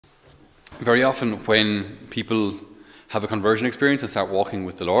Very often when people have a conversion experience and start walking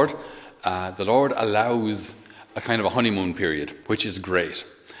with the Lord allows a kind of a honeymoon period, which is great.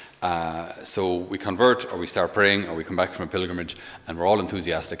 So we convert, or we start praying, or we come back from a pilgrimage, and we're all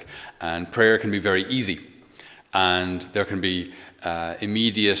enthusiastic. And prayer can be very easy. And there can be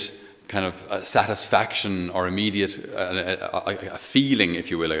immediate kind of satisfaction, or immediate a feeling,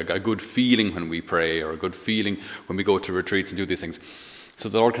 if you will, a good feeling when we pray, or a good feeling when we go to retreats and do these things. So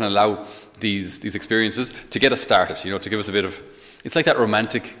the Lord can allow these experiences to get us started, to give us a bit of, it's like that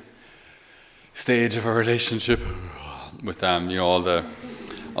romantic stage of a relationship with all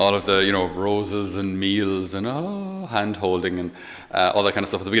of the roses and meals and hand holding and all that kind of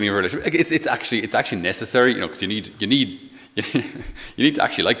stuff at the beginning of a relationship. It's actually necessary, because you need to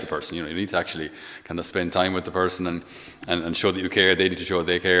actually like the person. You need to actually kind of spend time with the person and show that you care. They need to show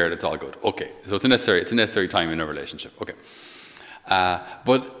they care, and it's all good. Okay, so it's a necessary time in a relationship. Okay,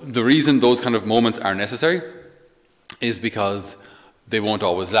 but the reason those kind of moments are necessary is because they won't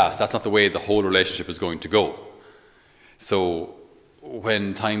always last. That's not the way the whole relationship is going to go. So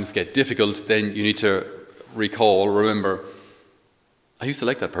when times get difficult, then you need to remember, I used to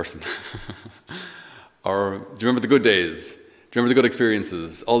like that person. Or do you remember the good days? Do you remember the good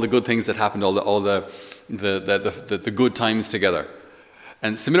experiences? All the good things that happened, all the good times together.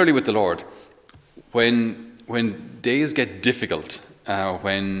 And similarly with the Lord, when days get difficult,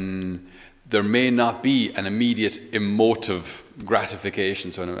 when there may not be an immediate emotive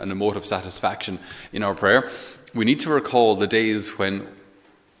gratification, so an emotive satisfaction in our prayer, we need to recall the days when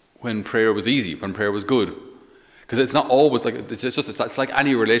prayer was easy, when prayer was good. Because it's not always like, it's like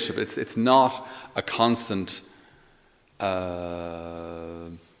any relationship. It's not a constant, there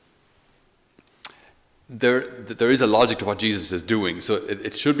is a logic to what Jesus is doing. So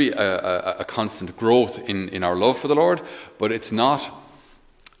it should be a constant growth in our love for the Lord, but it's not,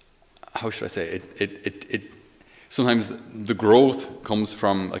 how should I say, sometimes the growth comes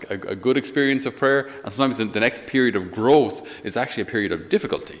from like a good experience of prayer, and sometimes the next period of growth is actually a period of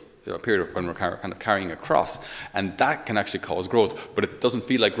difficulty, a period of when we're kind of carrying a cross, and that can actually cause growth, but it doesn't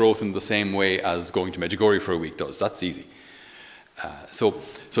feel like growth in the same way as going to Medjugorje for a week does. That's easy. So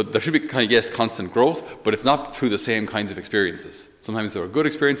there should be constant growth, but it's not through the same kinds of experiences. Sometimes there are good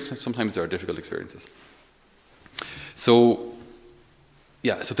experiences, sometimes there are difficult experiences. So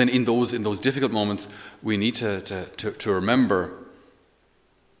then in those difficult moments, we need to remember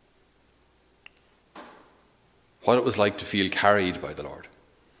what it was like to feel carried by the Lord,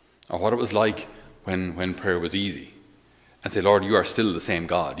 or what it was like when prayer was easy, and say, Lord, you are still the same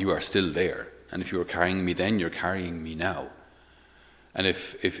God, you are still there, and if you were carrying me then, you're carrying me now. And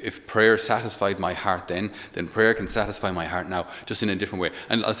if prayer satisfied my heart then prayer can satisfy my heart now, just in a different way.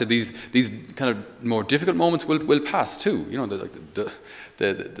 And I said these kind of more difficult moments will pass too.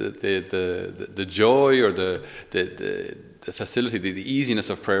 The joy or the facility, the easiness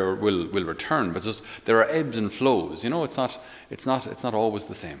of prayer will return. But just there are ebbs and flows. It's not always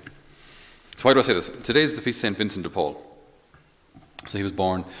the same. So why do I say this? Today is the feast of Saint Vincent de Paul. So he was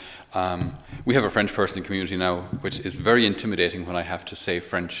born. We have a French person in community now, which is very intimidating when I have to say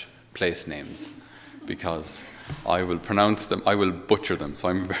French place names, because I will pronounce them, I will butcher them, so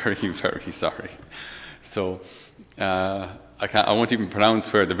I'm very, very sorry. So I won't even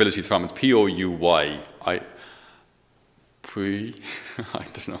pronounce where the village he's from. It's P-O-U-Y. I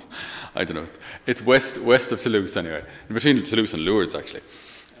don't know. It's west of Toulouse anyway, between Toulouse and Lourdes actually.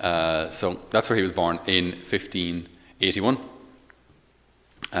 So that's where he was born in 1581.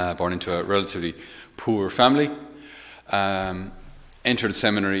 Born into a relatively poor family, entered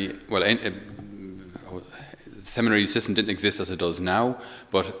seminary. Well, seminary system didn't exist as it does now,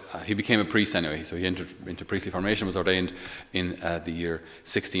 but he became a priest anyway. So he entered into priestly formation, was ordained in the year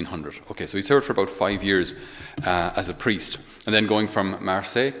 1600. Okay, so he served for about 5 years as a priest, and then going from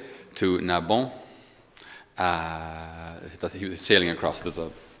Marseille to Narbonne, he was sailing across. This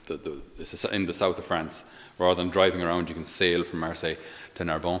is in the south of France. Rather than driving around, you can sail from Marseille to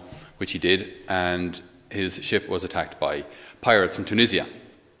Narbonne, which he did, and his ship was attacked by pirates from Tunisia.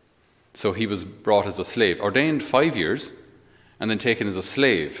 So he was brought as a slave, ordained 5 years, and then taken as a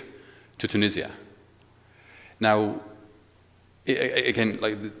slave to Tunisia. Now, again,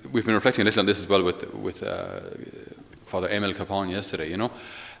 like we've been reflecting a little on this as well with Father Emil Capon yesterday.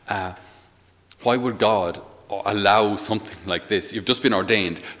 Why would God allow something like this? You've just been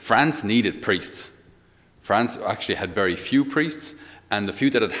ordained. France needed priests. France actually had very few priests, and the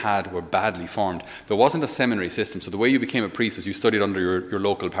few that it had were badly formed. There wasn't a seminary system, so the way you became a priest was you studied under your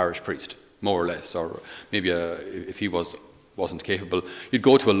local parish priest, more or less, or maybe if he wasn't capable, you'd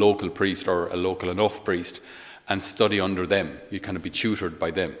go to a local priest or a local enough priest and study under them. You'd kind of be tutored by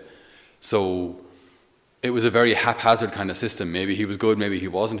them. So it was a very haphazard kind of system. Maybe he was good, maybe he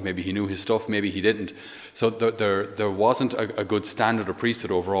wasn't, maybe he knew his stuff, maybe he didn't. So there wasn't a good standard of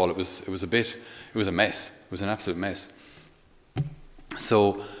priesthood overall. It was a mess. It was an absolute mess.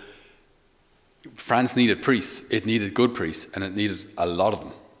 So France needed priests. It needed good priests, and it needed a lot of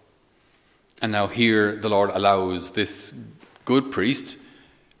them. And now here the Lord allows this good priest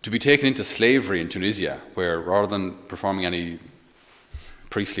to be taken into slavery in Tunisia, where rather than performing any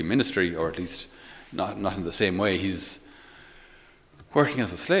priestly ministry, or at least not in the same way, he's working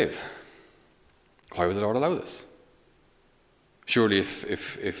as a slave. Why would the Lord allow this? Surely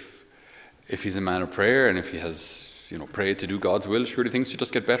if he's a man of prayer, and if he has, prayed to do God's will, surely things should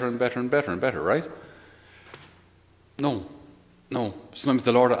just get better and better and better and better, right? No. Sometimes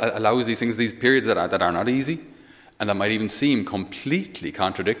the Lord allows these things, these periods that are not easy, and that might even seem completely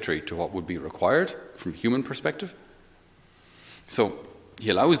contradictory to what would be required from a human perspective. So he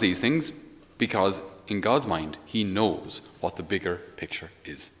allows these things because in God's mind, he knows what the bigger picture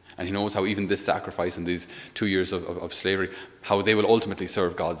is. And he knows how even this sacrifice and these 2 years of slavery, how they will ultimately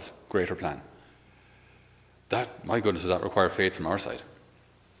serve God's greater plan. That, my goodness, does that require faith from our side.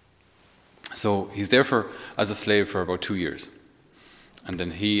 So he's there as a slave for about 2 years. And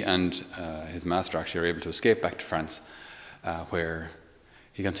then he and his master actually are able to escape back to France, where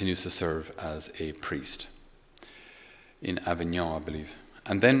he continues to serve as a priest in Avignon, I believe.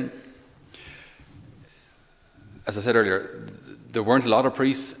 And then, as I said earlier, there weren't a lot of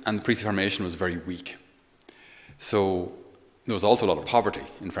priests, and the priestly formation was very weak. So there was also a lot of poverty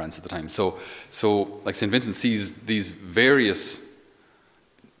in France at the time. So like St. Vincent sees these various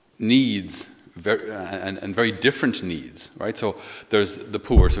needs, and very different needs, right? So there's the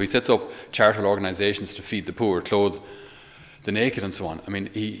poor. So he sets up charitable organizations to feed the poor, clothe the naked, and so on. I mean,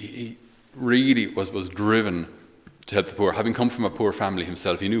 he really was driven to help the poor. Having come from a poor family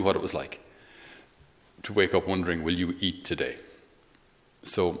himself, he knew what it was like to wake up wondering, will you eat today?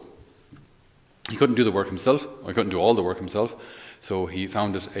 So he couldn't do the work himself, or he couldn't do all the work himself, so he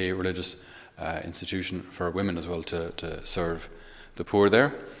founded a religious institution for women as well to serve the poor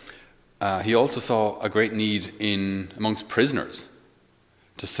there. He also saw a great need amongst prisoners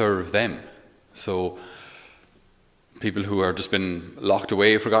to serve them. So people who have just been locked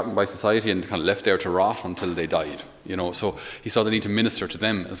away, forgotten by society, and kind of left there to rot until they died. So he saw the need to minister to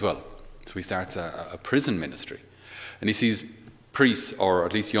them as well. So he starts a prison ministry. And he sees priests, or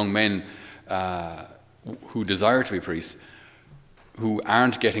at least young men who desire to be priests, who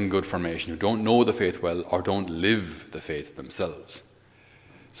aren't getting good formation, who don't know the faith well, or don't live the faith themselves.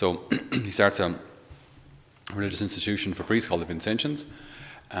 So he starts a religious institution for priests called the Vincentians,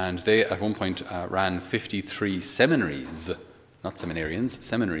 and they at one point ran 53 seminaries, not seminarians,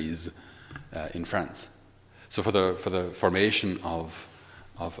 seminaries in France. So for the formation of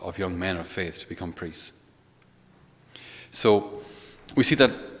young men of faith to become priests. So we see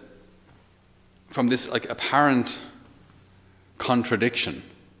that from this apparent contradiction,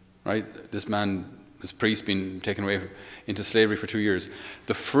 right? This priest being taken away into slavery for 2 years,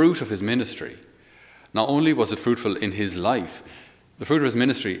 the fruit of his ministry, not only was it fruitful in his life, the fruit of his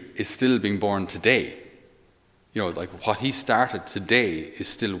ministry is still being born today. What he started today is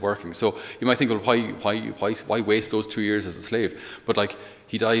still working. So you might think, well, why waste those 2 years as a slave? But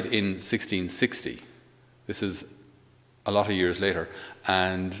he died in 1660. This is a lot of years later,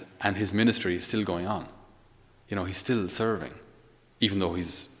 and his ministry is still going on. He's still serving, even though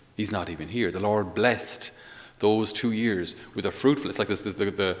he's not even here. The Lord blessed those 2 years with a fruitful. It's like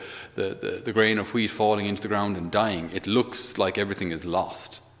the grain of wheat falling into the ground and dying. It looks like everything is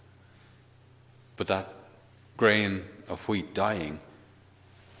lost, but that grain of wheat dying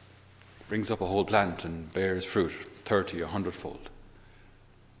brings up a whole plant and bears fruit 30 or 100-fold.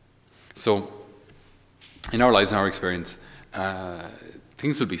 So in our lives, in our experience,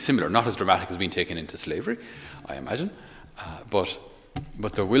 things will be similar, not as dramatic as being taken into slavery, I imagine, but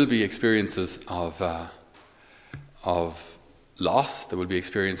there will be experiences of loss, there will be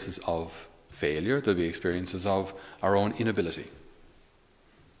experiences of failure, there will be experiences of our own inability.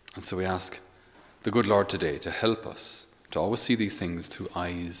 And so we ask the good Lord today to help us to always see these things through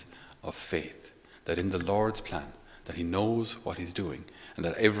eyes of faith, that in the Lord's plan, that he knows what he's doing, and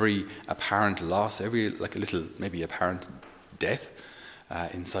that every apparent loss, every a little maybe apparent death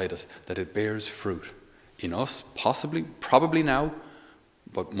inside us, that it bears fruit in us, possibly, probably now,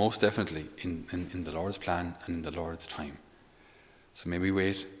 but most definitely in the Lord's plan and in the Lord's time. So may we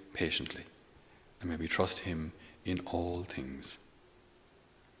wait patiently, and may we trust him in all things.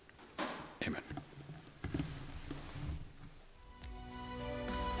 Amen.